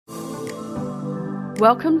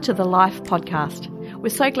Welcome to the Life Podcast. We're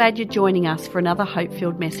so glad you're joining us for another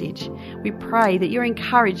hope-filled message. We pray that you're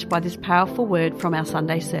encouraged by this powerful word from our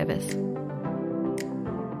Sunday service.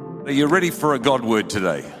 Are you ready for a God word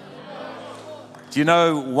today? Do you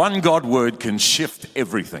know one God word can shift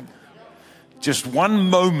everything? Just one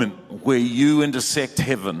moment where you intersect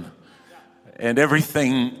heaven and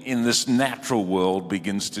everything in this natural world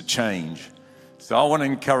begins to change. So I want to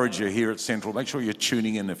encourage you here at Central, make sure you're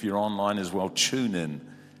tuning in. If you're online as well, tune in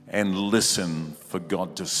and listen for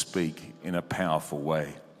God to speak in a powerful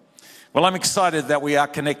way. Well, I'm excited that we are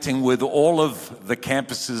connecting with all of the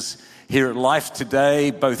campuses here at Life today,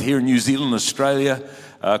 both here in New Zealand, Australia,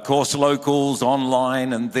 of course locals,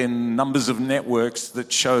 online, and then numbers of networks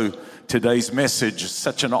that show today's message. It's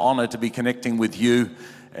such an honor to be connecting with you,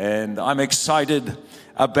 and I'm excited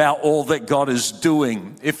about all that God is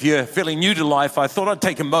doing. If you're feeling new to Life, I thought I'd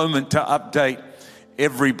take a moment to update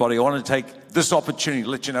everybody. I want to take this opportunity to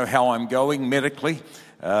let you know how I'm going medically.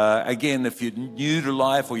 Again, if you're new to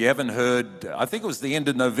Life or you haven't heard, I think it was the end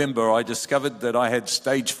of November, I discovered that I had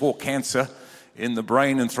stage 4 cancer in the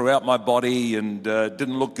brain and throughout my body, and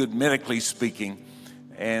didn't look good medically speaking.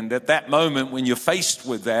 And at that moment, when you're faced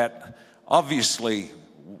with that, obviously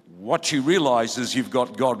what you realize is you've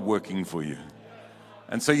got God working for you.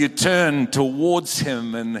 And so you turn towards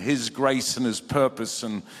Him and His grace and His purpose.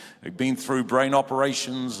 And I've been through brain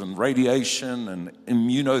operations and radiation and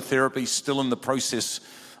immunotherapy, still in the process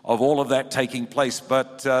of all of that taking place.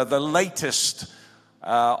 But the latest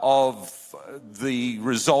of the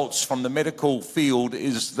results from the medical field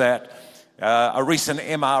is that a recent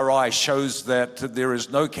MRI shows that there is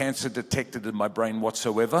no cancer detected in my brain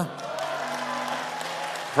whatsoever.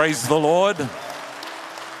 Praise the Lord,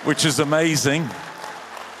 which is amazing.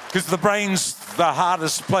 Because the brain's the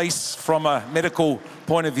hardest place from a medical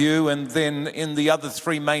point of view, and then in the other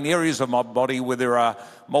 3 main areas of my body where there are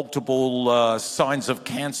multiple signs of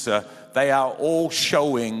cancer, they are all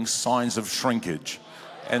showing signs of shrinkage.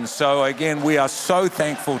 And so again, we are so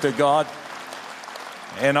thankful to God,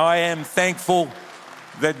 and I am thankful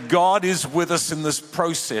that God is with us in this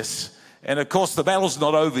process. And of course, the battle's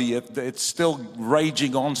not over yet. It's still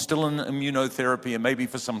raging on, still in immunotherapy, and maybe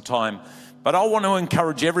for some time. But I want to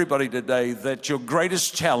encourage everybody today that your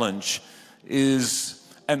greatest challenge is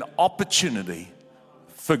an opportunity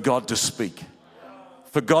for God to speak,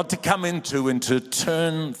 for God to come into and to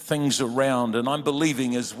turn things around. And I'm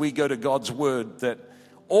believing as we go to God's word that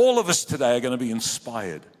all of us today are going to be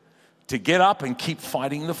inspired to get up and keep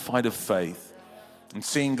fighting the fight of faith and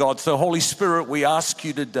seeing God. So Holy Spirit, we ask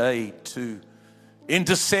you today to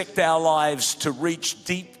intersect our lives, to reach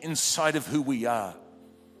deep inside of who we are.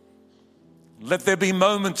 Let there be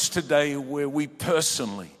moments today where we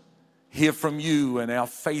personally hear from you and our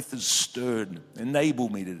faith is stirred. Enable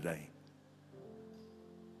me today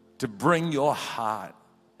to bring your heart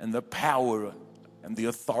and the power and the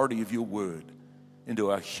authority of your word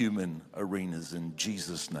into our human arenas. In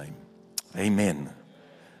Jesus' name, amen.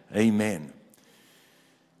 Amen.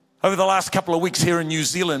 Over the last couple of weeks here in New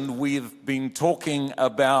Zealand, we've been talking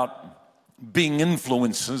about being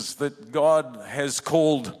influencers, that God has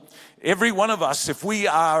called every one of us. If we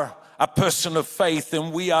are a person of faith,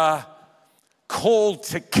 and we are called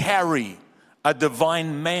to carry a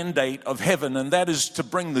divine mandate of heaven, and that is to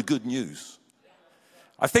bring the good news.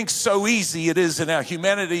 I think so easy it is in our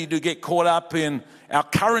humanity to get caught up in our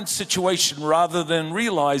current situation rather than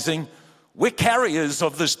realizing we're carriers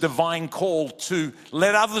of this divine call to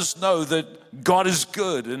let others know that God is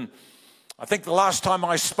good. And I think the last time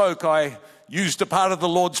I spoke, I used a part of the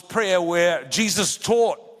Lord's Prayer where Jesus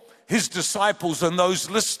taught His disciples and those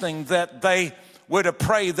listening that they were to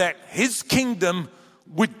pray that His kingdom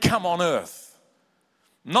would come on earth.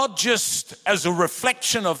 Not just as a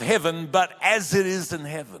reflection of heaven, but as it is in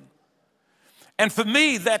heaven. And for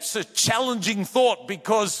me, that's a challenging thought,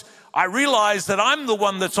 because I realize that I'm the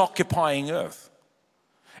one that's occupying earth.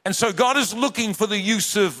 And so God is looking for the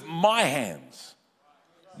use of my hands,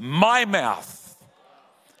 my mouth.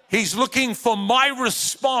 He's looking for my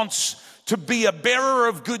response to be a bearer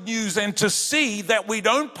of good news, and to see that we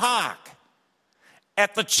don't park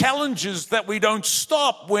at the challenges, that we don't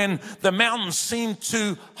stop when the mountains seem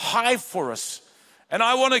too high for us. And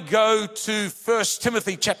I want to go to 1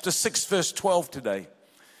 Timothy chapter 6, verse 12 today.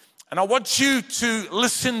 And I want you to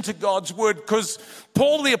listen to God's word, because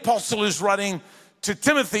Paul the apostle is writing to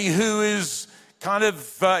Timothy, who is kind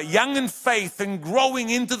of young in faith and growing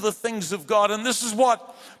into the things of God. And this is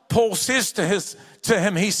what Paul says to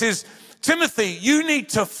him. He says, Timothy, you need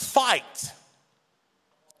to fight.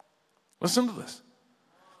 Listen to this.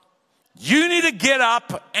 You need to get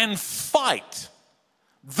up and fight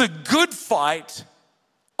the good fight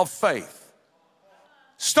of faith.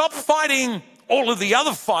 Stop fighting all of the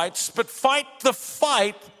other fights, but fight the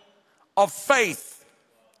fight of faith,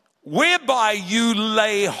 whereby you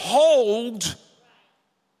lay hold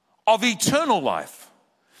of eternal life.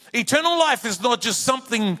 Eternal life is not just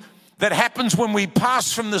something that happens when we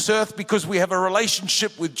pass from this earth because we have a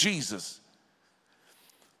relationship with Jesus.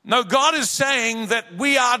 No, God is saying that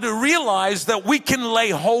we are to realize that we can lay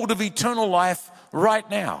hold of eternal life right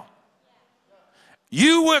now.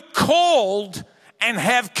 You were called and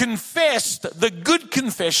have confessed the good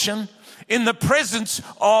confession in the presence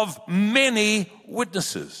of many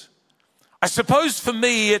witnesses. I suppose for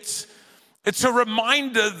me, it's a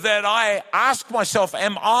reminder that I ask myself,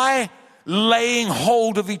 am I laying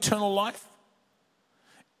hold of eternal life?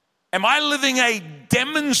 Am I living a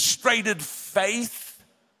demonstrated faith?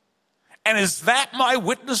 And is that my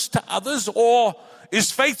witness to others? Or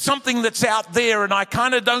is faith something that's out there and I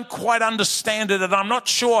kind of don't quite understand it and I'm not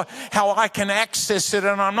sure how I can access it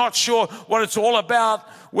and I'm not sure what it's all about?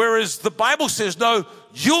 Whereas the Bible says, no,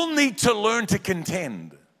 you'll need to learn to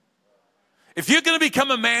contend. If you're going to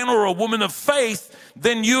become a man or a woman of faith,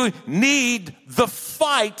 then you need the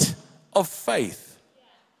fight of faith.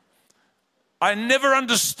 I never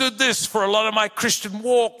understood this for a lot of my Christian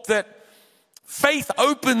walk, that faith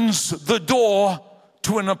opens the door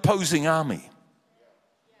to an opposing army.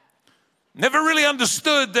 Never really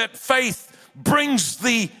understood that faith brings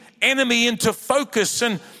the enemy into focus.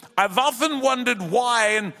 And I've often wondered why.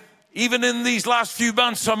 And even in these last few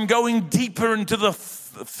months, I'm going deeper into the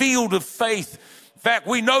field of faith. In fact,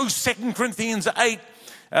 we know 2 Corinthians 8,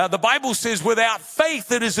 the Bible says, without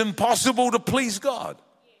faith, it is impossible to please God.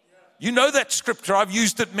 You know that scripture. I've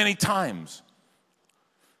used it many times.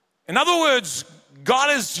 In other words,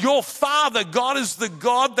 God is your Father. God is the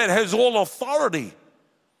God that has all authority.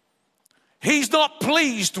 He's not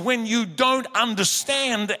pleased when you don't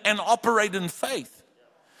understand and operate in faith,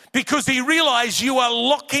 because he realizes you are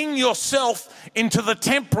locking yourself into the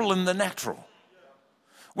temporal and the natural.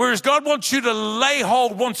 Whereas God wants you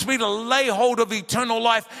to wants me to lay hold of eternal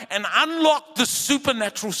life and unlock the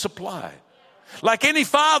supernatural supply. Like any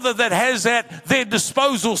father that has at their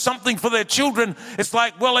disposal something for their children, it's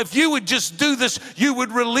like, well, if you would just do this, you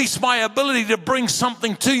would release my ability to bring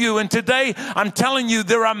something to you. And today, I'm telling you,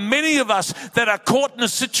 there are many of us that are caught in a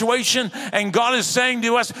situation, and God is saying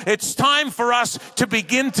to us, it's time for us to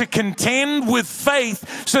begin to contend with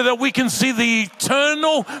faith so that we can see the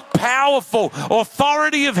eternal, powerful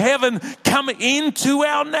authority of heaven come into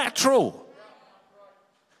our natural.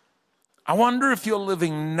 I wonder if you're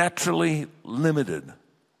living naturally limited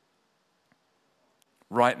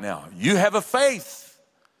right now. You have a faith,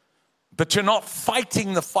 but you're not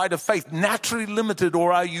fighting the fight of faith. Naturally limited,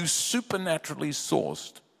 or are you supernaturally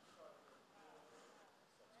sourced?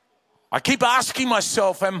 I keep asking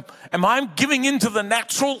myself, am I giving into the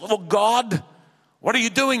natural or God? What are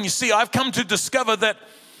you doing? You see, I've come to discover that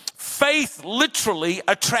faith literally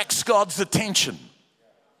attracts God's attention.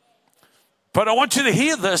 But I want you to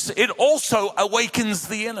hear this. It also awakens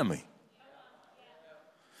the enemy.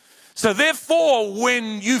 So therefore,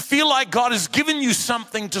 when you feel like God has given you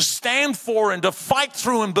something to stand for and to fight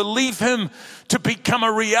through and believe him to become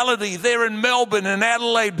a reality there in Melbourne and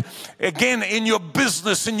Adelaide, again, in your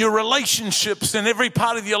business, in your relationships, in every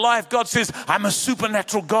part of your life, God says, I'm a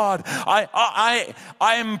supernatural God. I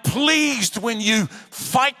am pleased when you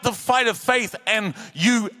fight the fight of faith and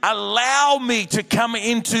you allow me to come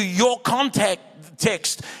into your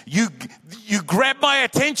context. You grab my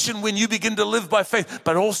attention when you begin to live by faith,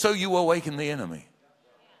 but also you awaken the enemy.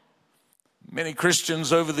 Many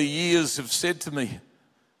Christians over the years have said to me,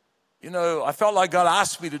 you know, I felt like God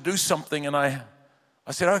asked me to do something, and I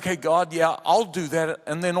said, okay, God, yeah, I'll do that,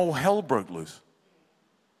 and then all hell broke loose.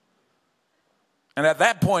 And at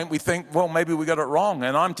that point, we think, well, maybe we got it wrong,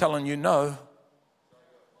 and I'm telling you, no.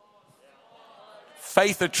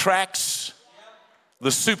 Faith attracts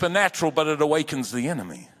the supernatural, but it awakens the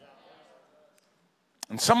enemy.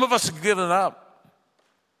 And some of us have given up.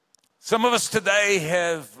 Some of us today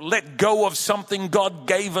have let go of something God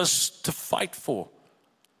gave us to fight for.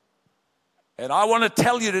 And I want to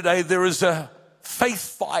tell you today, there is a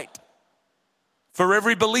faith fight for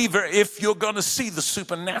every believer if you're going to see the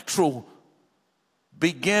supernatural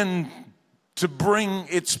begin to bring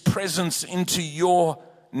its presence into your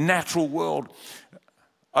natural world.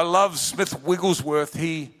 I love Smith Wigglesworth.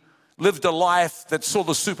 He lived a life that saw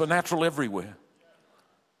the supernatural everywhere.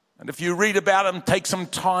 And if you read about him, take some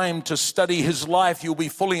time to study his life, you'll be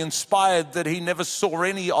fully inspired that he never saw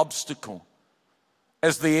any obstacle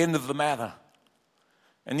as the end of the matter.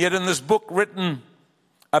 And yet in this book written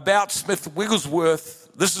about Smith Wigglesworth,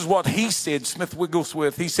 this is what he said, Smith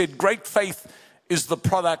Wigglesworth. He said, great faith is the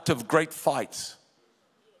product of great fights.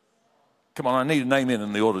 Come on, I need an amen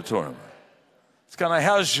in the auditorium. It's kind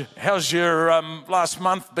of, how's your last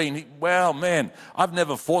month been? Well, man, I've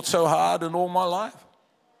never fought so hard in all my life.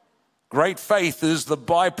 Great faith is the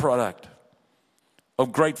byproduct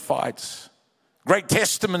of great fights. Great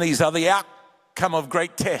testimonies are the outcome of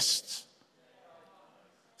great tests.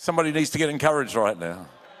 Somebody needs to get encouraged right now.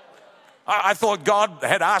 I thought God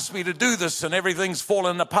had asked me to do this and everything's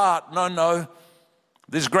fallen apart. No.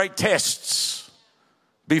 There's great tests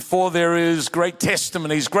before there is great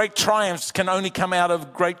testimonies. Great triumphs can only come out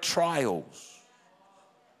of great trials.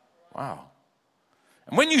 Wow.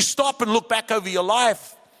 And when you stop and look back over your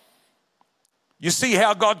life, you see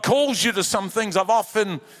how God calls you to some things. I've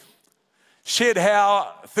often shared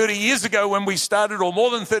how 30 years ago when we started, or more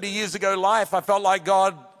than 30 years ago, life, I felt like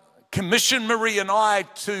God commissioned Marie and I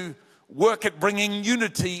to work at bringing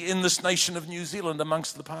unity in this nation of New Zealand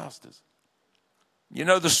amongst the pastors. You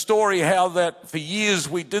know the story how that for years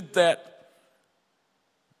we did that.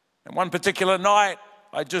 And one particular night,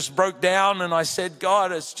 I just broke down and I said,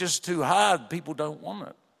 God, it's just too hard. People don't want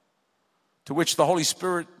it. To which the Holy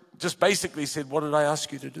Spirit just basically said, what did I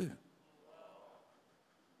ask you to do?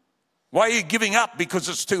 Why are you giving up? Because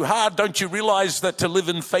it's too hard. Don't you realize that to live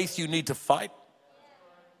in faith, you need to fight?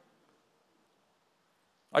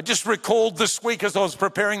 I just recalled this week as I was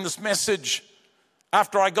preparing this message,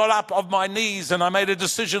 after I got up off my knees and I made a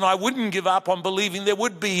decision I wouldn't give up on believing there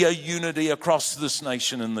would be a unity across this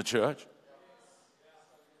nation in the church.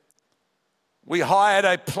 We hired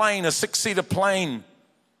a plane, a 6-seater plane. It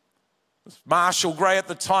was Marshall Gray at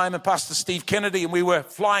the time and Pastor Steve Kennedy, and we were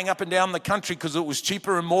flying up and down the country because it was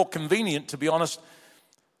cheaper and more convenient, to be honest,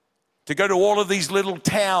 to go to all of these little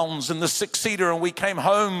towns in the 6-seater. And we came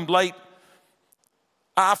home late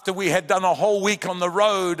after we had done a whole week on the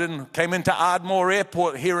road and came into Ardmore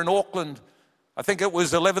Airport here in Auckland. I think it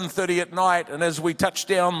was 11:30 at night, and as we touched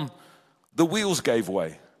down, the wheels gave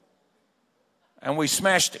way. And we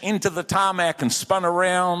smashed into the tarmac and spun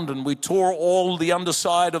around, and we tore all the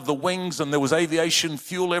underside of the wings, and there was aviation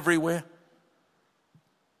fuel everywhere.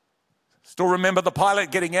 Still remember the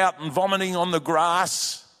pilot getting out and vomiting on the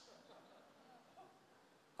grass.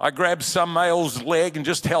 I grabbed some male's leg and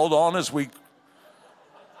just held on as we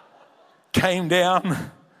came down.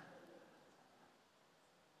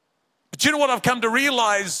 But you know what I've come to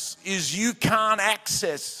realize is you can't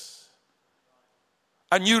access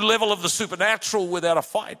a new level of the supernatural without a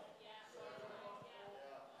fight.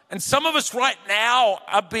 And some of us right now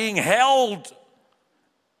are being held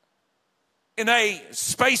in a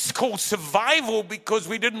space called survival because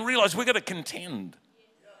we didn't realize we're going to contend.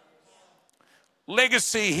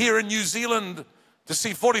 Legacy here in New Zealand, to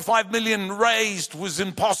see 45 million raised was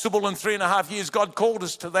impossible in 3.5 years. God called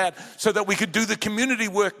us to that so that we could do the community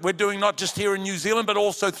work we're doing, not just here in New Zealand, but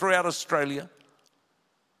also throughout Australia.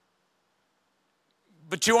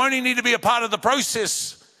 But you only need to be a part of the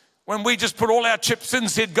process when we just put all our chips in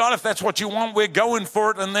and said, God, if that's what you want, we're going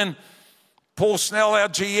for it. And then Paul Snell, our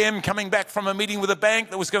GM, coming back from a meeting with a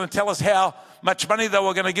bank that was going to tell us how much money they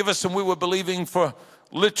were going to give us, and we were believing for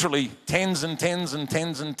literally tens and tens and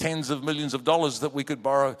tens and tens of millions of dollars that we could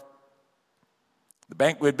borrow. The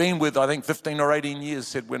bank we'd been with, I think 15 or 18 years,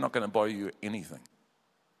 said, we're not going to borrow you anything.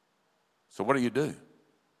 So what do you do?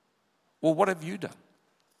 Well, what have you done?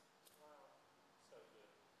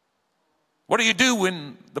 What do you do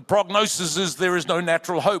when the prognosis is there is no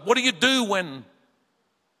natural hope? What do you do when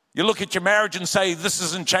you look at your marriage and say, this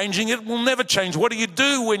isn't changing, it will never change? What do you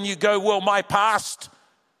do when you go, well, my past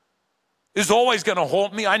is always going to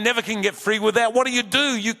haunt me, I never can get free with that? What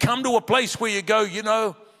do? You come to a place where you go, you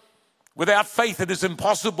know, without faith it is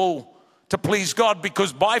impossible to please God,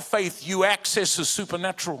 because by faith you access a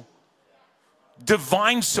supernatural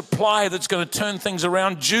divine supply that's going to turn things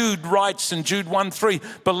around. Jude writes in Jude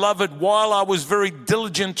 1:3, beloved, while I was very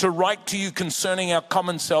diligent to write to you concerning our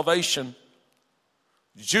common salvation,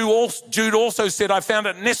 Jude also said, I found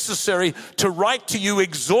it necessary to write to you,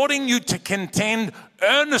 exhorting you to contend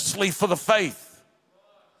earnestly for the faith.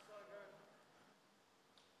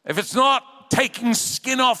 If it's not taking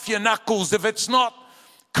skin off your knuckles, if it's not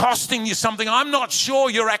costing you something, I'm not sure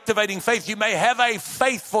you're activating faith. You may have a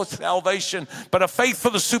faith for salvation, but a faith for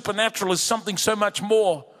the supernatural is something so much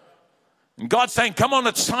more. And God's saying, come on,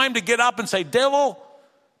 it's time to get up and say, devil,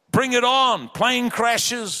 bring it on. Plane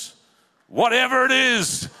crashes, whatever it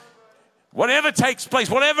is, whatever takes place,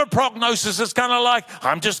 whatever prognosis, is kind of like,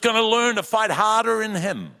 I'm just going to learn to fight harder in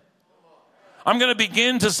Him. I'm going to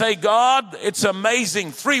begin to say, God, it's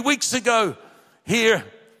amazing. 3 weeks ago here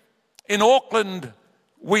in Auckland,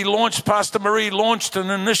 Pastor Marie launched an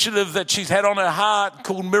initiative that she's had on her heart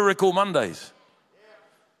called Miracle Mondays.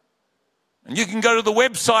 And you can go to the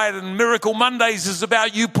website, and Miracle Mondays is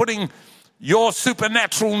about you putting your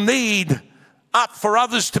supernatural need up for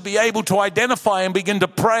others to be able to identify and begin to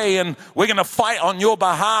pray, and we're going to fight on your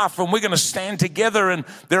behalf, and we're going to stand together. And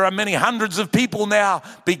there are many hundreds of people now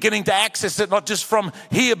beginning to access it, not just from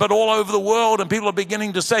here but all over the world, and people are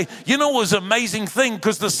beginning to say, you know, it was an amazing thing,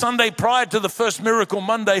 because the Sunday prior to the first Miracle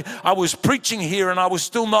Monday, I was preaching here and I was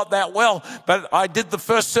still not that well, but I did the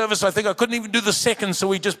first service. I think I couldn't even do the second, so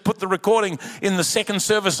we just put the recording in the second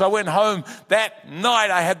service. I went home that night.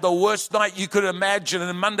 I had the worst night you could imagine,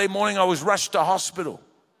 and Monday morning I was rushed to hospital.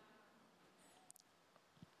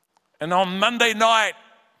 And on Monday night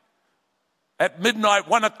at midnight,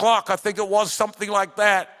 1 o'clock, I think it was, something like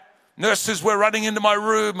that, nurses were running into my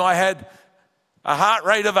room. I had a heart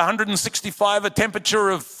rate of 165, a temperature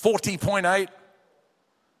of 40.8.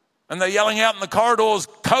 And they're yelling out in the corridors,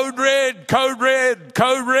 code red, code red,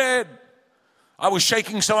 code red. I was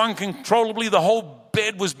shaking so uncontrollably, the whole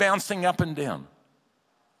bed was bouncing up and down.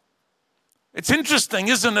 It's interesting,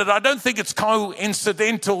 isn't it? I don't think it's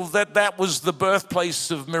coincidental that that was the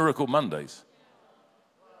birthplace of Miracle Mondays.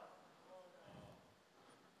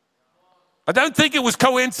 I don't think it was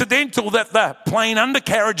coincidental that the plane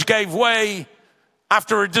undercarriage gave way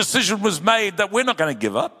after a decision was made that we're not going to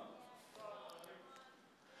give up.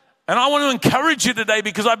 And I want to encourage you today,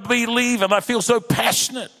 because I believe and I feel so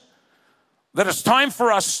passionate that it's time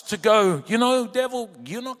for us to go, you know, devil,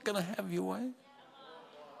 you're not going to have your way.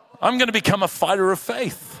 I'm going to become a fighter of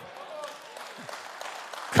faith.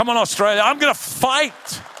 Come on, Australia. I'm going to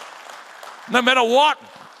fight no matter what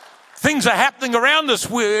things are happening around us.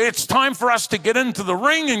 It's time for us to get into the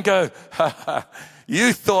ring and go,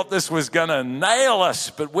 you thought this was going to nail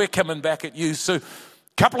us, but we're coming back at you. So a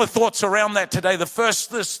couple of thoughts around that today. The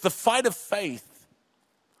first, the fight of faith.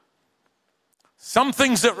 Some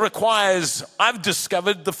things that requires, I've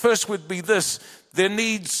discovered, the first would be this: there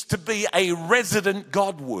needs to be a resident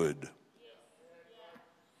God word.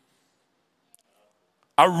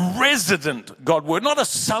 A resident God word, not a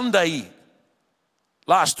Sunday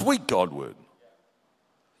last week God word.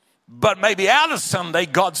 But maybe out of Sunday,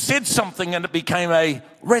 God said something and it became a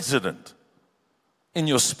resident in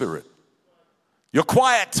your spirit. Your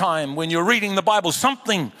quiet time when you're reading the Bible,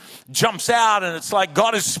 something jumps out and it's like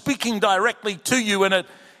God is speaking directly to you, and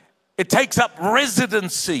it takes up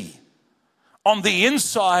residency on the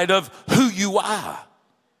inside of who you are.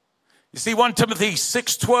 You see, 1 Timothy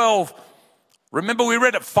 6:12, remember we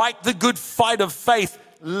read it, fight the good fight of faith,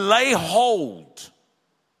 lay hold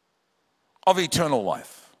of eternal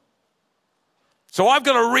life. So I've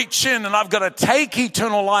got to reach in and I've got to take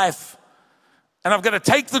eternal life, and I've got to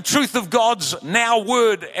take the truth of God's now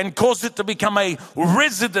word and cause it to become a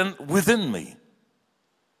resident within me.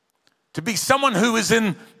 To be someone who is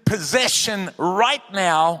in possession right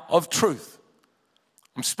now of truth.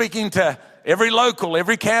 I'm speaking to every local,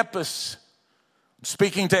 every campus. I'm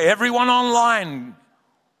speaking to everyone online.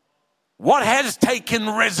 What has taken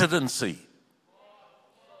residency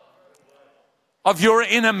of your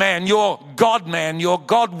inner man, your God-man, your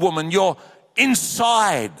God-woman, your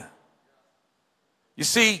inside? You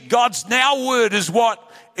see, God's now word is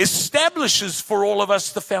what establishes for all of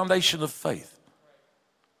us the foundation of faith.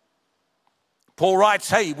 Paul writes,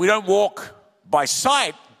 hey, we don't walk by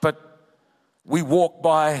sight, but we walk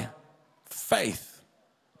by faith.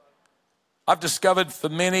 I've discovered for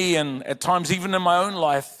many, and at times even in my own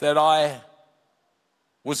life, that I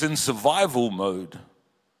was in survival mode.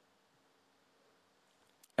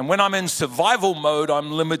 And when I'm in survival mode,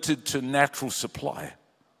 I'm limited to natural supply.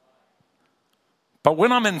 But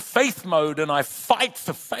when I'm in faith mode and I fight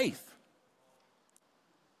for faith,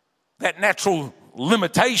 that natural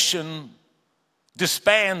limitation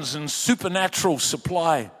disbands and supernatural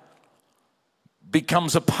supply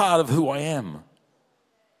becomes a part of who I am.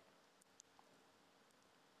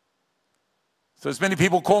 So as many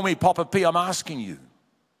people call me Papa P, I'm asking you,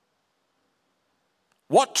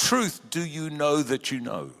 what truth do you know that you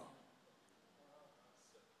know?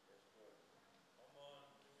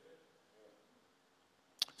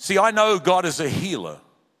 See, I know God is a healer,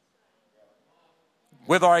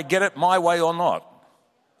 whether I get it my way or not.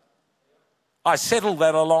 I settled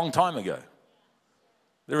that a long time ago.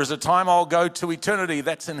 There is a time I'll go to eternity,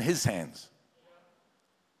 that's in His hands.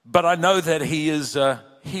 But I know that He is a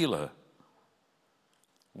healer.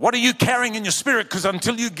 What are you carrying in your spirit? Because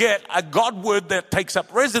until you get a God word that takes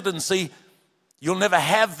up residency, you'll never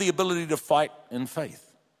have the ability to fight in faith.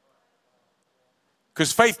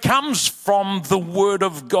 Because faith comes from the word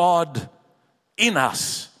of God in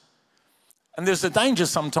us. And there's a danger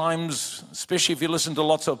sometimes, especially if you listen to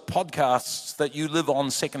lots of podcasts, that you live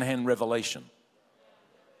on secondhand revelation.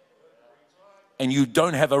 And you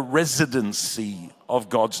don't have a residency of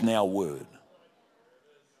God's now word.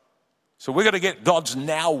 So we're going to get God's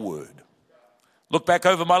now word. Look back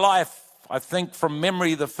over my life. I think from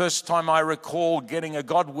memory, the first time I recall getting a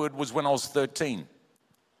God word was when I was 13.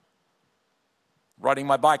 Riding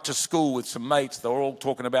my bike to school with some mates. They were all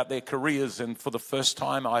talking about their careers. And for the first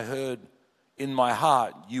time I heard in my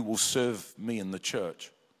heart, you will serve me in the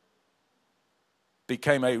church.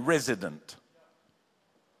 Became a resident.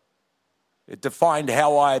 It defined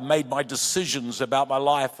how I made my decisions about my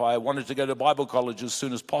life. I wanted to go to Bible college as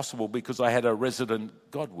soon as possible because I had a resident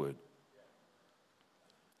God word.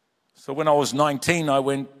 So when I was 19, I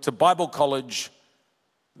went to Bible college.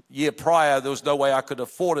 The year prior, there was no way I could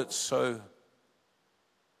afford it. So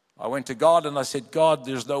I went to God and I said, God,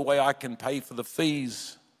 there's no way I can pay for the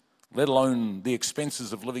fees, let alone the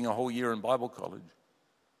expenses of living a whole year in Bible college.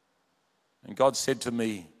 And God said to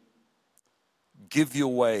me, give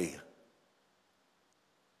your way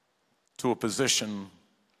to a position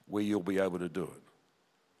where you'll be able to do it.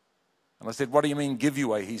 And I said, what do you mean give you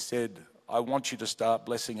way? He said, I want you to start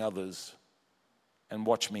blessing others and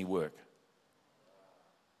watch me work.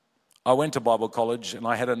 I went to Bible college and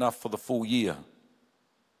I had enough for the full year.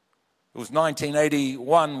 It was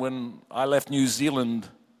 1981 when I left New Zealand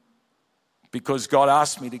because God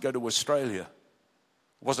asked me to go to Australia.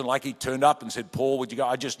 It wasn't like he turned up and said, Paul, would you go?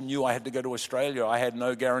 I just knew I had to go to Australia. I had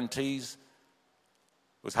no guarantees.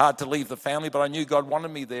 It was hard to leave the family, but I knew God wanted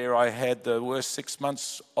me there. I had the worst 6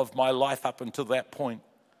 months of my life up until that point,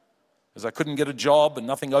 as I couldn't get a job and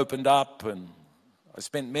nothing opened up, and I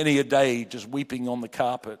spent many a day just weeping on the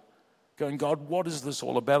carpet, going, God, what is this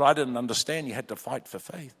all about? I didn't understand. You had to fight for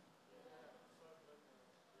faith.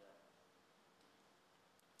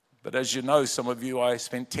 But as you know, some of you, I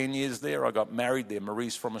spent 10 years there. I got married there.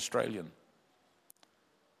 Marie's from Australia.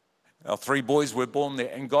 Our 3 boys were born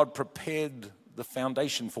there, and God prepared the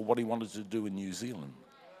foundation for what he wanted to do in New Zealand.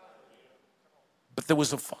 But there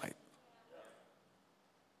was a fight.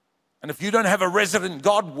 And if you don't have a resident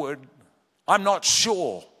God word, I'm not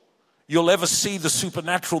sure you'll ever see the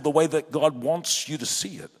supernatural the way that God wants you to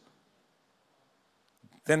see it.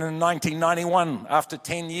 Then in 1991, after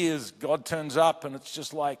 10 years, God turns up and it's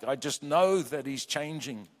just like, I just know that he's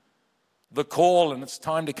changing the call and it's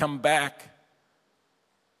time to come back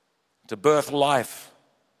to birth life.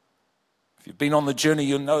 If you've been on the journey,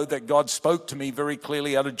 you'll know that God spoke to me very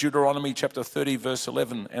clearly out of Deuteronomy chapter 30, verse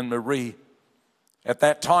 11, and Marie. At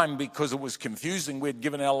that time, because it was confusing, we had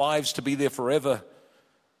given our lives to be there forever.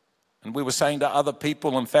 And we were saying to other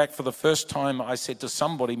people, in fact, for the first time, I said to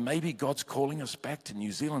somebody, maybe God's calling us back to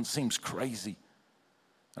New Zealand. Seems crazy.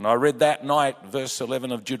 And I read that night, verse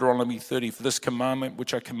 11 of Deuteronomy 30, for this commandment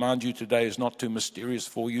which I command you today is not too mysterious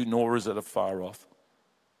for you, nor is it afar off.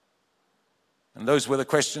 And those were the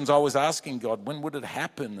questions I was asking God. When would it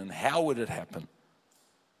happen and how would it happen?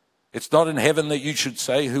 It's not in heaven that you should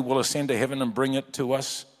say, who will ascend to heaven and bring it to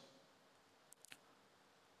us,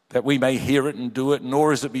 that we may hear it and do it,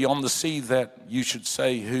 nor is it beyond the sea that you should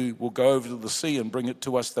say, who will go over to the sea and bring it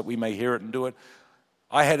to us that we may hear it and do it.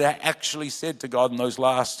 I had actually said to God in those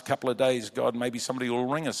last couple of days, God, maybe somebody will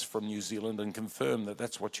ring us from New Zealand and confirm that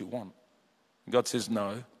that's what you want. And God says,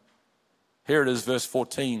 no. Here it is, verse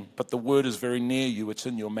 14, but the word is very near you, it's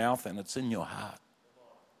in your mouth and it's in your heart.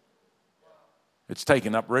 It's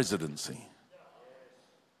taken up residency.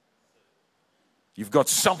 You've got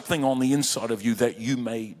something on the inside of you that you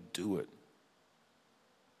may do it.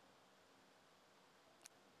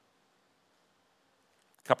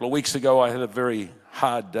 A couple of weeks ago, I had a very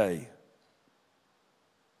hard day.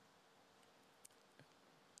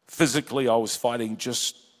 Physically, I was fighting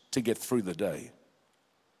just to get through the day.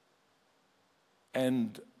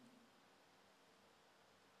 And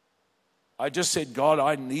I just said, God,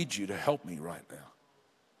 I need you to help me right now.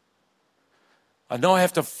 I know I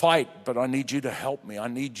have to fight, but I need you to help me. I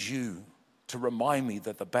need you to remind me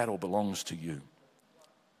that the battle belongs to you.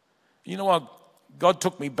 You know what? God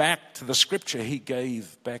took me back to the scripture he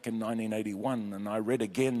gave back in 1981, and I read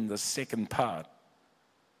again the second part,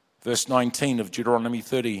 verse 19 of Deuteronomy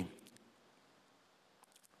 30.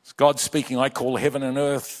 It's God speaking, I call heaven and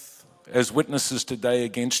earth as witnesses today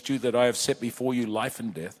against you that I have set before you life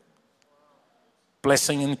and death,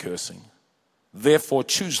 blessing and cursing. Therefore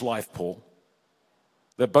choose life, Paul,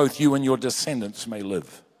 that both you and your descendants may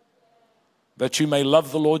live, that you may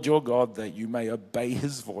love the Lord your God, that you may obey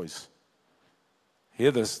his voice.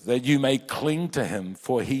 Hear this, that you may cling to him,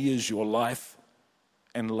 for he is your life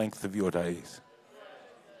and length of your days.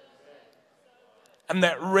 And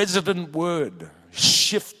that resident word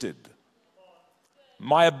shifted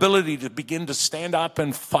my ability to begin to stand up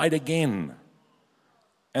and fight again.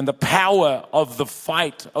 And the power of the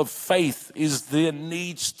fight of faith is there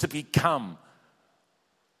needs to become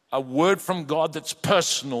a word from God that's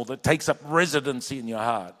personal, that takes up residency in your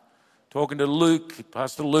heart. Talking to Luke,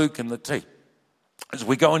 Pastor Luke and the team, as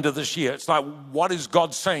we go into this year, it's like, what is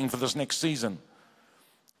God saying for this next season?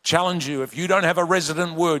 Challenge you, if you don't have a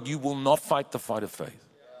resident word, you will not fight the fight of faith.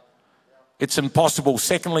 It's impossible.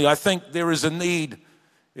 Secondly, I think there is a need,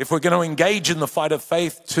 if we're going to engage in the fight of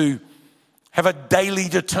faith, to have a daily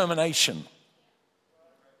determination.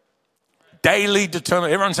 Daily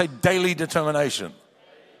determination. Everyone say daily determination.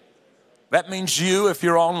 That means you, if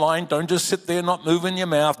you're online, don't just sit there not moving your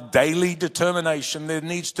mouth. Daily determination. There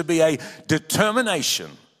needs to be a determination.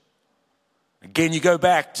 Again, you go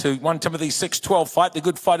back to 1 Timothy 6:12. Fight the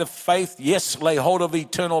good fight of faith. Yes, lay hold of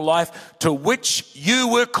eternal life to which you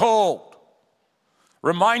were called.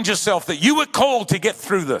 Remind yourself that you were called to get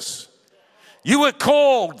through this. You were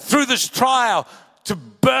called through this trial to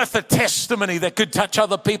birth a testimony that could touch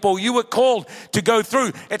other people. You were called to go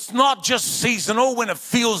through. It's not just seasonal when it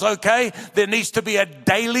feels okay. There needs to be a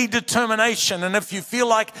daily determination. And if you feel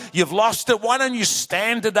like you've lost it, why don't you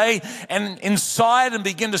stand today and inside and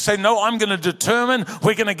begin to say, no, I'm going to determine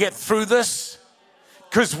we're going to get through this.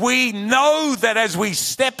 Because we know that as we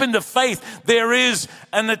step into faith, there is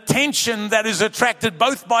an attention that is attracted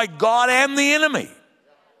both by God and the enemy.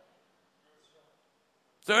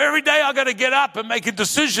 So every day I got to get up and make a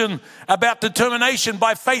decision about determination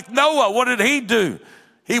by faith. Noah, what did he do?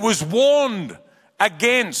 He was warned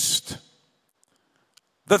against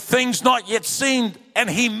the things not yet seen, and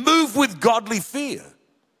he moved with godly fear.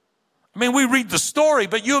 I mean, we read the story,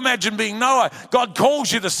 but you imagine being Noah. God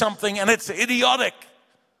calls you to something and it's idiotic.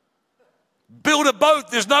 Build a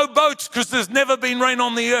boat. There's no boats because there's never been rain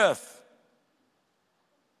on the earth.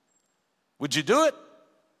 Would you do it?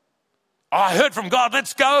 Oh, I heard from God,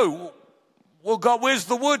 let's go. Well, God, where's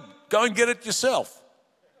the wood? Go and get it yourself.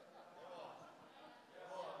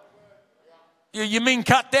 You mean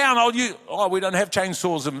cut down? Oh, we don't have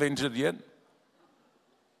chainsaws invented yet.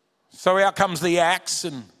 So out comes the axe,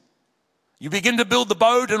 and you begin to build the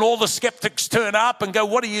boat, and all the skeptics turn up and go,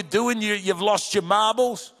 what are you doing? You've lost your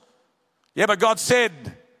marbles. Yeah, but God said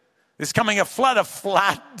there's coming a flood.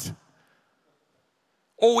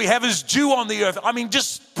 All we have is dew on the earth. I mean,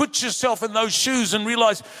 just put yourself in those shoes and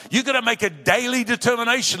realize you've got to make a daily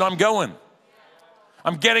determination. I'm going.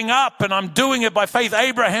 I'm getting up and I'm doing it by faith.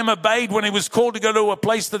 Abraham obeyed when he was called to go to a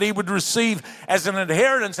place that he would receive as an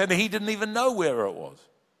inheritance, and he didn't even know where it was.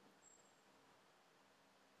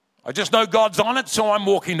 I just know God's on it, so I'm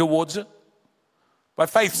walking towards it. By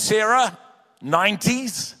faith, Sarah,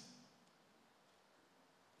 90s.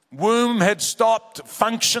 Womb had stopped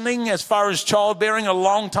functioning as far as childbearing a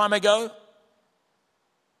long time ago.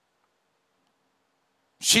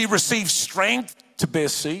 She received strength to bear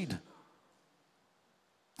seed.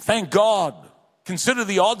 Thank God. Consider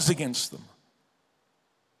the odds against them.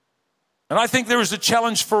 And I think there is a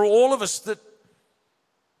challenge for all of us that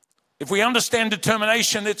if we understand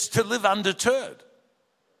determination, it's to live undeterred.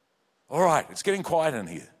 All right, it's getting quiet in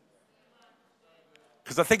here.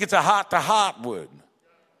 Because I think it's a heart-to-heart word.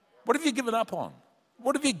 What have you given up on?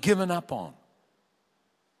 What have you given up on?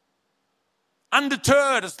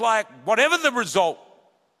 Undeterred, it's like whatever the result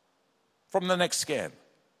from the next scan,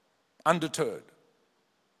 undeterred.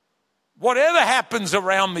 Whatever happens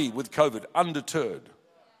around me with COVID, undeterred.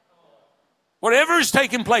 Whatever is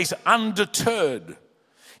taking place, undeterred.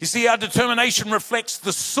 You see, our determination reflects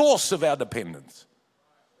the source of our dependence.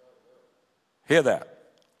 Hear that.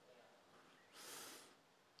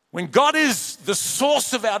 When God is the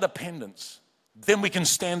source of our dependence, then we can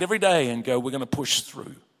stand every day and go, we're going to push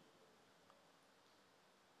through.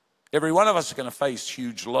 Every one of us are going to face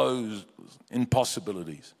huge lows,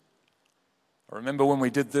 impossibilities. I remember when we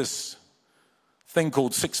did this thing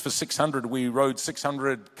called 6 for 600, we rode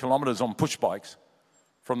 600 kilometers on push bikes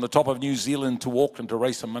from the top of New Zealand to Auckland to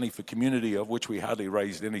raise some money for community, of which we hardly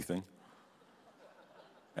raised anything.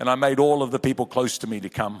 And I made all of the people close to me to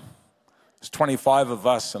come. There's 25 of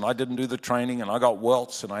us, and I didn't do the training, and I got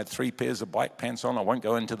welts, and I had 3 pairs of bike pants on. I won't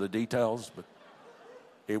go into the details, but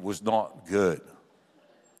it was not good.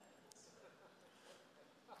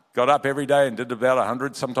 Got up every day and did about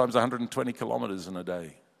 100, sometimes 120 kilometers in a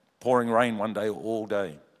day. Pouring rain one day, all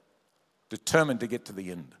day. Determined to get to the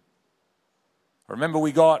end. I remember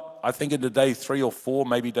we got, I think into day 3 or 4,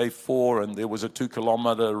 maybe day 4, and there was a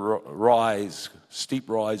 2-kilometer rise, steep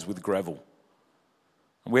rise with gravel.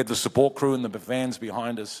 And we had the support crew and the vans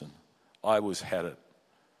behind us, and I had it.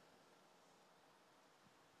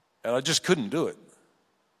 And I just couldn't do it.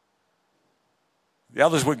 The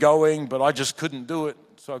others were going, but I just couldn't do it.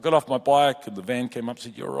 So I got off my bike and the van came up and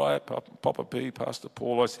said, "You all right, Papa P, Pastor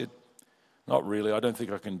Paul?" I said, "Not really. I don't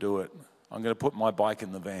think I can do it. I'm going to put my bike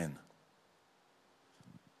in the van."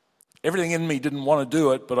 Everything in me didn't want to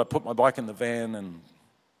do it, but I put my bike in the van and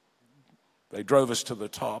they drove us to the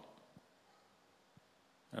top.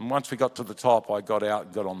 And once we got to the top, I got out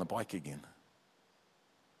and got on the bike again.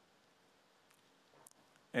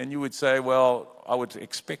 And you would say, "Well, I would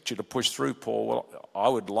expect you to push through, Paul." Well, I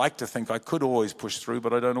would like to think I could always push through,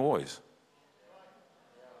 but I don't always.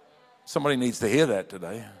 Somebody needs to hear that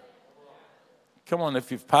today. Come on,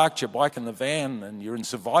 if you've parked your bike in the van and you're in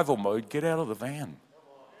survival mode, get out of the van.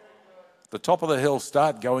 The top of the hill,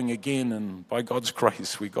 start going again, and by God's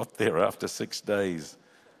grace, we got there after 6 days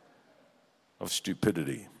of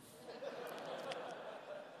stupidity.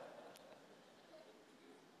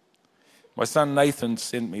 My son Nathan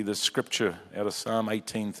sent me this scripture out of Psalm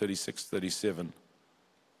 18, 36, 37.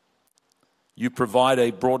 "You provide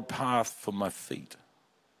a broad path for my feet,"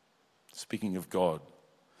 speaking of God,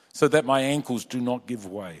 "so that my ankles do not give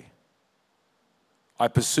way. I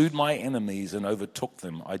pursued my enemies and overtook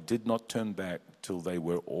them. I did not turn back till they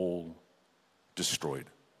were all destroyed."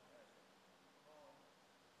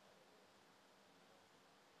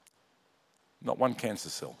 Not one cancer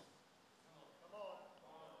cell.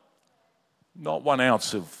 Not 1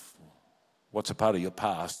 ounce of what's a part of your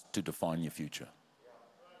past to define your future.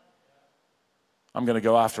 I'm going to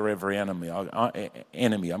go after every enemy.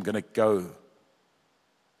 I'm going to go,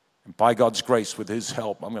 and by God's grace, with His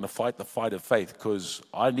help, I'm going to fight the fight of faith, because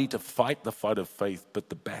I need to fight the fight of faith, but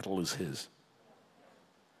the battle is His.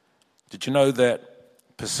 Did you know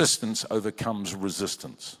that persistence overcomes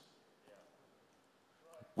resistance?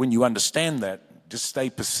 When you understand that, just stay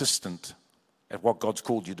persistent at what God's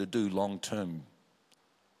called you to do long term.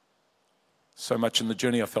 So much in the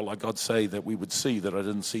journey I felt like God say that we would see that I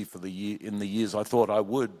didn't see in the years I thought I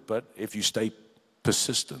would, but if you stay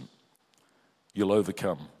persistent, you'll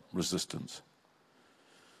overcome resistance.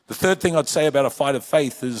 The third thing I'd say about a fight of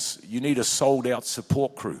faith is you need a sold-out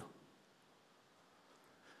support crew.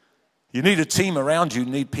 You need a team around you. You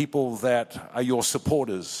need people that are your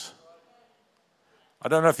supporters. I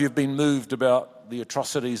don't know if you've been moved about the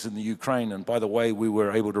atrocities in the Ukraine, and by the way, we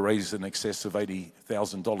were able to raise in excess of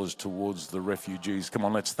 $80,000 towards the refugees. Come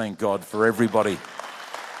on, let's thank God for everybody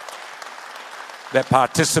that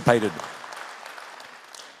participated.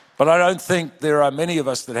 But I don't think there are many of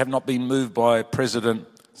us that have not been moved by President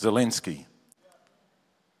Zelensky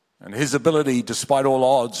and his ability, despite all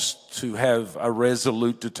odds, to have a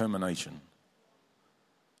resolute determination.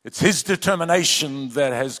 It's his determination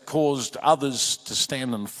that has caused others to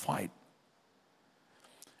stand and fight.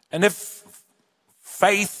 And if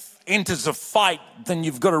faith enters a fight, then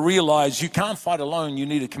you've got to realize you can't fight alone. You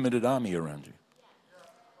need a committed army around you.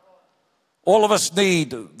 All of us need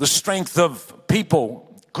the strength of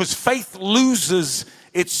people, because faith loses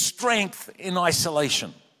its strength in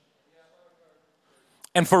isolation.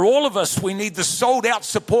 And for all of us, we need the sold-out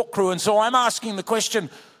support crew. And so I'm asking the question,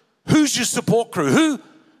 who's your support crew? Who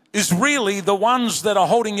is really the ones that are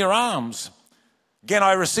holding your arms? Again,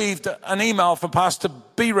 I received an email from Pastor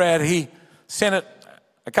B-Rad. He sent it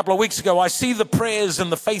a couple of weeks ago. "I see the prayers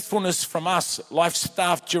and the faithfulness from us, life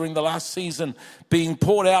staff, during the last season being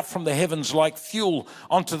poured out from the heavens like fuel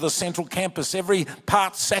onto the central campus, every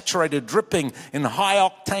part saturated, dripping in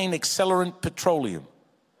high-octane accelerant petroleum.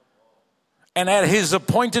 And at His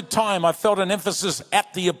appointed time," I felt an emphasis,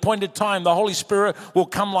 at the appointed time, "the Holy Spirit will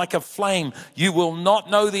come like a flame. You will not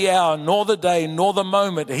know the hour, nor the day, nor the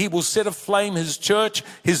moment. He will set aflame His church,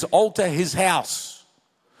 His altar, His house.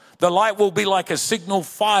 The light will be like a signal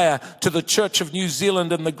fire to the Church of New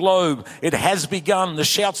Zealand and the globe. It has begun. The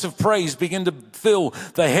shouts of praise begin to fill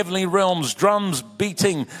the heavenly realms, drums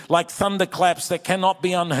beating like thunderclaps that cannot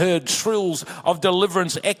be unheard, shrills of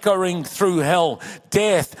deliverance echoing through hell,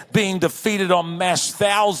 death being defeated en masse,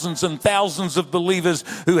 thousands and thousands of believers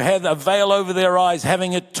who had a veil over their eyes,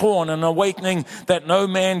 having it torn, an awakening that no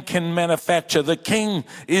man can manufacture. The King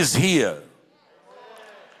is here."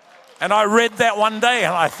 And I read that one day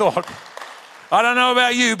and I thought, I don't know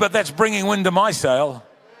about you, but that's bringing wind to my sail.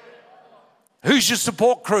 Who's your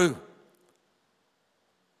support crew?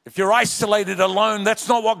 If you're isolated alone, that's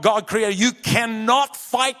not what God created. You cannot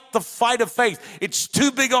fight the fight of faith. It's too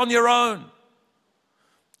big on your own.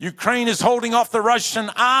 Ukraine is holding off the Russian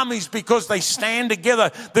armies because they stand together.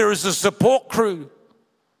 There is a support crew.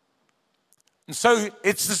 And so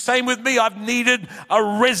it's the same with me. I've needed a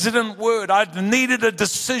resident word. I've needed a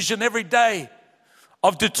decision every day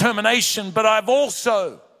of determination, but I've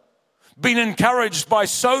also been encouraged by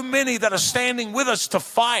so many that are standing with us to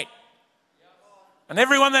fight. And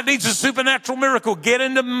everyone that needs a supernatural miracle, get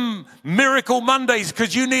into Miracle Mondays,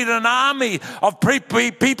 because you need an army of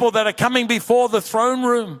people that are coming before the throne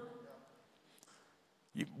room.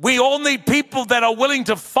 We all need people that are willing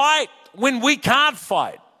to fight when we can't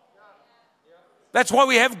fight. That's why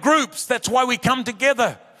we have groups. That's why we come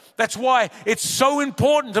together. That's why it's so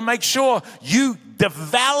important to make sure you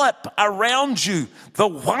develop around you the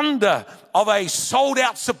wonder of a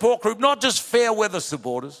sold-out support group, not just fair weather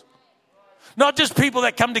supporters. Not just people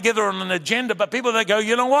that come together on an agenda, but people that go,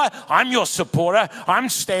 you know what? I'm your supporter. I'm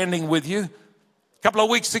standing with you. A couple of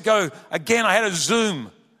weeks ago, again, I had a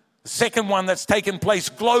Zoom, the second one that's taken place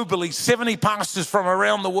globally, 70 pastors from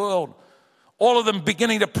around the world. All of them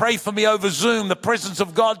beginning to pray for me over Zoom. The presence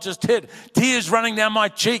of God just hit. Tears running down my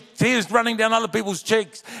cheek, tears running down other people's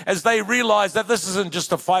cheeks as they realize that this isn't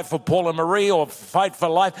just a fight for Paul and Marie or a fight for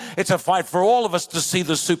life. It's a fight for all of us to see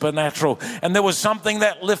the supernatural. And there was something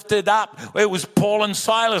that lifted up. It was Paul and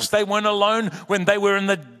Silas. They weren't alone when they were in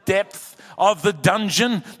the depth of the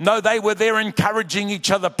dungeon. No, they were there encouraging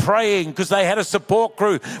each other, praying, because they had a support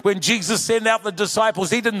crew. When Jesus sent out the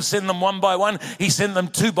disciples, he didn't send them one by one. He sent them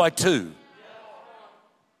two by two.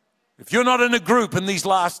 If you're not in a group in these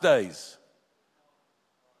last days,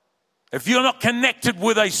 if you're not connected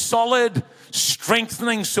with a solid,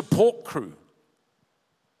 strengthening support crew,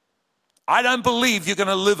 I don't believe you're going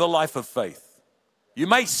to live a life of faith. You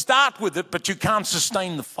may start with it, but you can't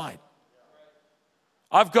sustain the fight.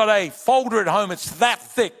 I've got a folder at home. It's that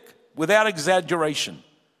thick, without exaggeration.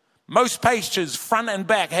 Most pages, front and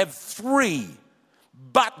back, have 3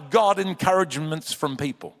 but God encouragements from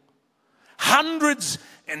people. Hundreds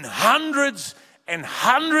and hundreds and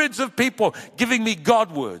hundreds of people giving me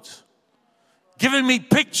God words, giving me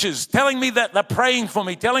pictures, telling me that they're praying for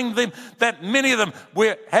me, telling them that many of them,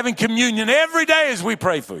 we're having communion every day as we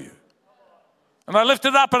pray for you. And I lift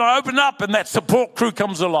it up and I open up and that support crew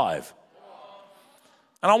comes alive.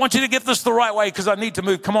 And I want you to get this the right way because I need to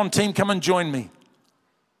move. Come on, team, come and join me.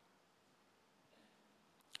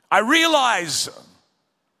 I realize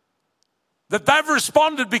that they've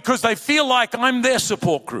responded because they feel like I'm their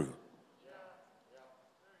support crew.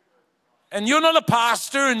 And you're not a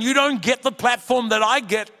pastor and you don't get the platform that I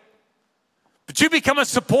get, but you become a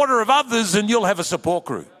supporter of others and you'll have a support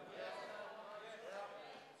crew.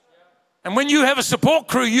 And when you have a support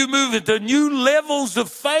crew, you move into new levels of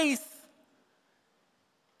faith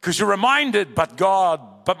because you're reminded, but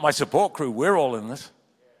God, but my support crew, we're all in this.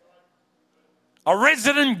 A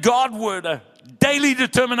resident God word, a daily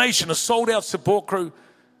determination, a sold-out support crew.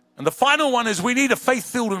 And the final one is we need a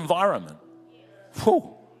faith-filled environment.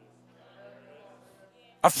 Whew.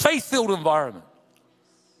 A faith-filled environment.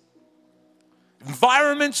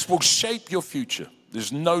 Environments will shape your future.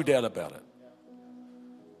 There's no doubt about it.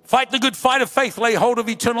 Fight the good fight of faith. Lay hold of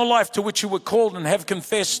eternal life to which you were called and have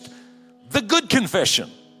confessed the good confession.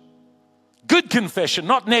 Good confession,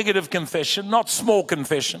 not negative confession, not small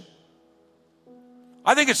confession.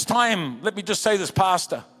 I think it's time, let me just say this,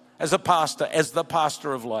 pastor, as the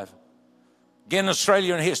pastor of life. Again,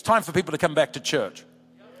 Australia and here, it's time for people to come back to church.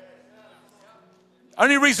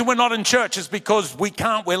 Only reason we're not in church is because we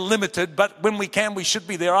can't, we're limited, but when we can, we should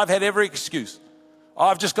be there. I've had every excuse.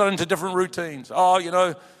 I've just got into different routines.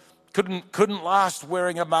 Couldn't last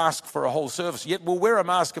wearing a mask for a whole service. Yet we'll wear a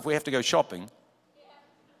mask if we have to go shopping.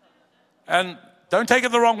 And don't take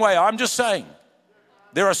it the wrong way. I'm just saying.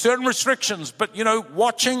 There are certain restrictions, but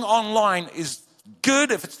watching online is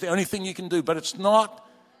good if it's the only thing you can do, but it's not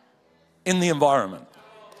in the environment.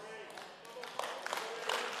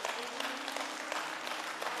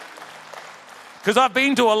 Because I've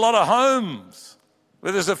been to a lot of homes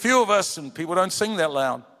where there's a few of us and people don't sing that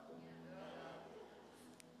loud.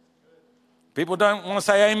 People don't want to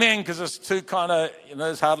say amen because it's too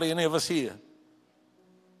there's hardly any of us here.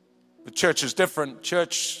 The church is different.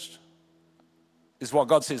 Church is what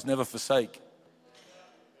God says, never forsake.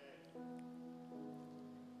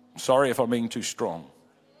 Sorry if I'm being too strong.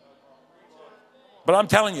 But I'm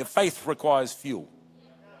telling you, faith requires fuel.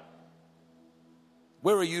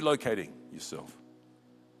 Where are you locating yourself?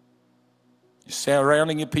 You're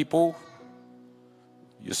surrounding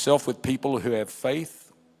yourself with people who have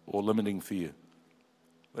faith or limiting fear.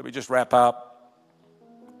 Let me just wrap up.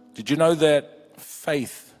 Did you know that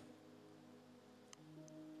faith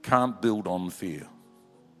can't build on fear?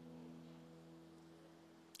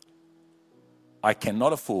 I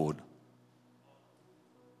cannot afford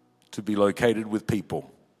to be located with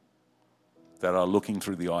people that are looking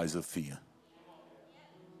through the eyes of fear.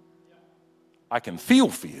 I can feel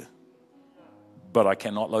fear, but I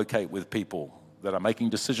cannot locate with people that are making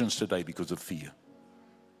decisions today because of fear.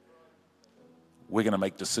 We're going to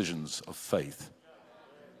make decisions of faith.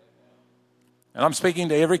 And I'm speaking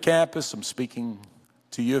to every campus. I'm speaking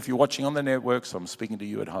to you if you're watching on the networks. I'm speaking to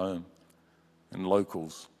you at home and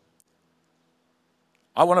locals.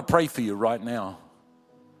 I want to pray for you right now.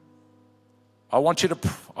 I want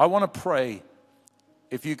to pray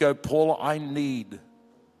if you go, Paul, I need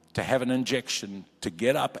to have an injection to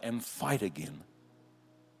get up and fight again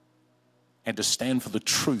and to stand for the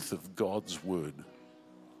truth of God's word.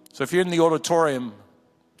 So if you're in the auditorium,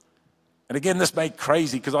 and again, this may be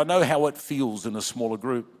crazy because I know how it feels in a smaller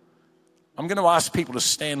group. I'm going to ask people to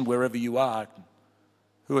stand wherever you are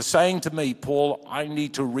who are saying to me, Paul, I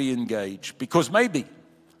need to re-engage because maybe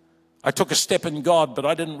I took a step in God, but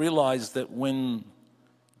I didn't realize that when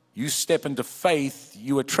you step into faith,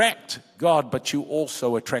 you attract God, but you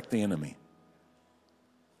also attract the enemy.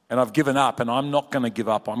 And I've given up, and I'm not going to give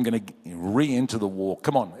up. I'm going to re-enter the war.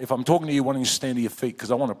 Come on, if I'm talking to you, why don't you stand to your feet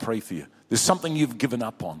because I want to pray for you. There's something you've given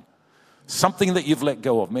up on, something that you've let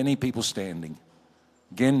go of. Many people standing.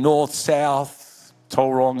 Again, north, south,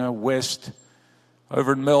 Tauranga, west,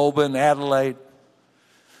 over in Melbourne, Adelaide.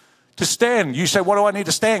 To stand. You say, what do I need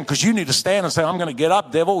to stand? Because you need to stand and say, I'm going to get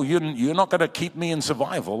up, devil. You're not going to keep me in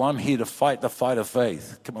survival. I'm here to fight the fight of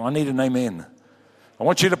faith. Come on, I need an amen. I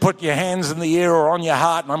want you to put your hands in the air or on your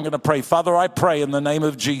heart, and I'm going to pray. Father, I pray in the name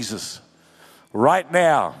of Jesus. Right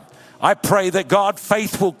now, I pray that God,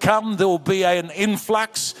 faith will come. There will be an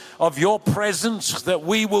influx of your presence, that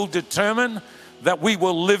we will determine, that we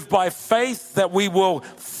will live by faith, that we will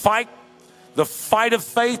fight the fight of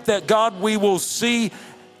faith, that God, we will see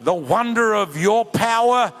the wonder of your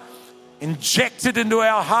power injected into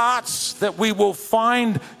our hearts, that we will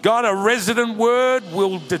find, God, a resident word.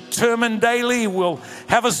 We'll determine daily. We'll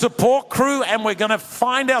have a support crew, and we're going to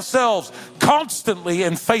find ourselves constantly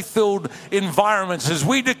in faith-filled environments as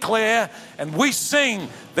we declare and we sing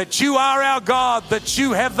that you are our God, that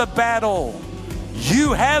you have the battle.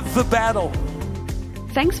 You have the battle.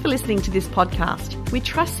 Thanks for listening to this podcast. We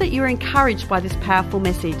trust that you're encouraged by this powerful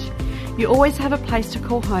message. You always have a place to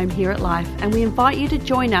call home here at Life, and we invite you to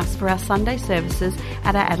join us for our Sunday services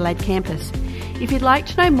at our Adelaide campus. If you'd like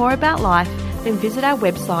to know more about Life, then visit our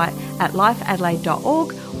website at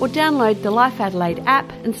lifeadelaide.org or download the Life Adelaide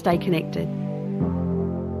app and stay connected.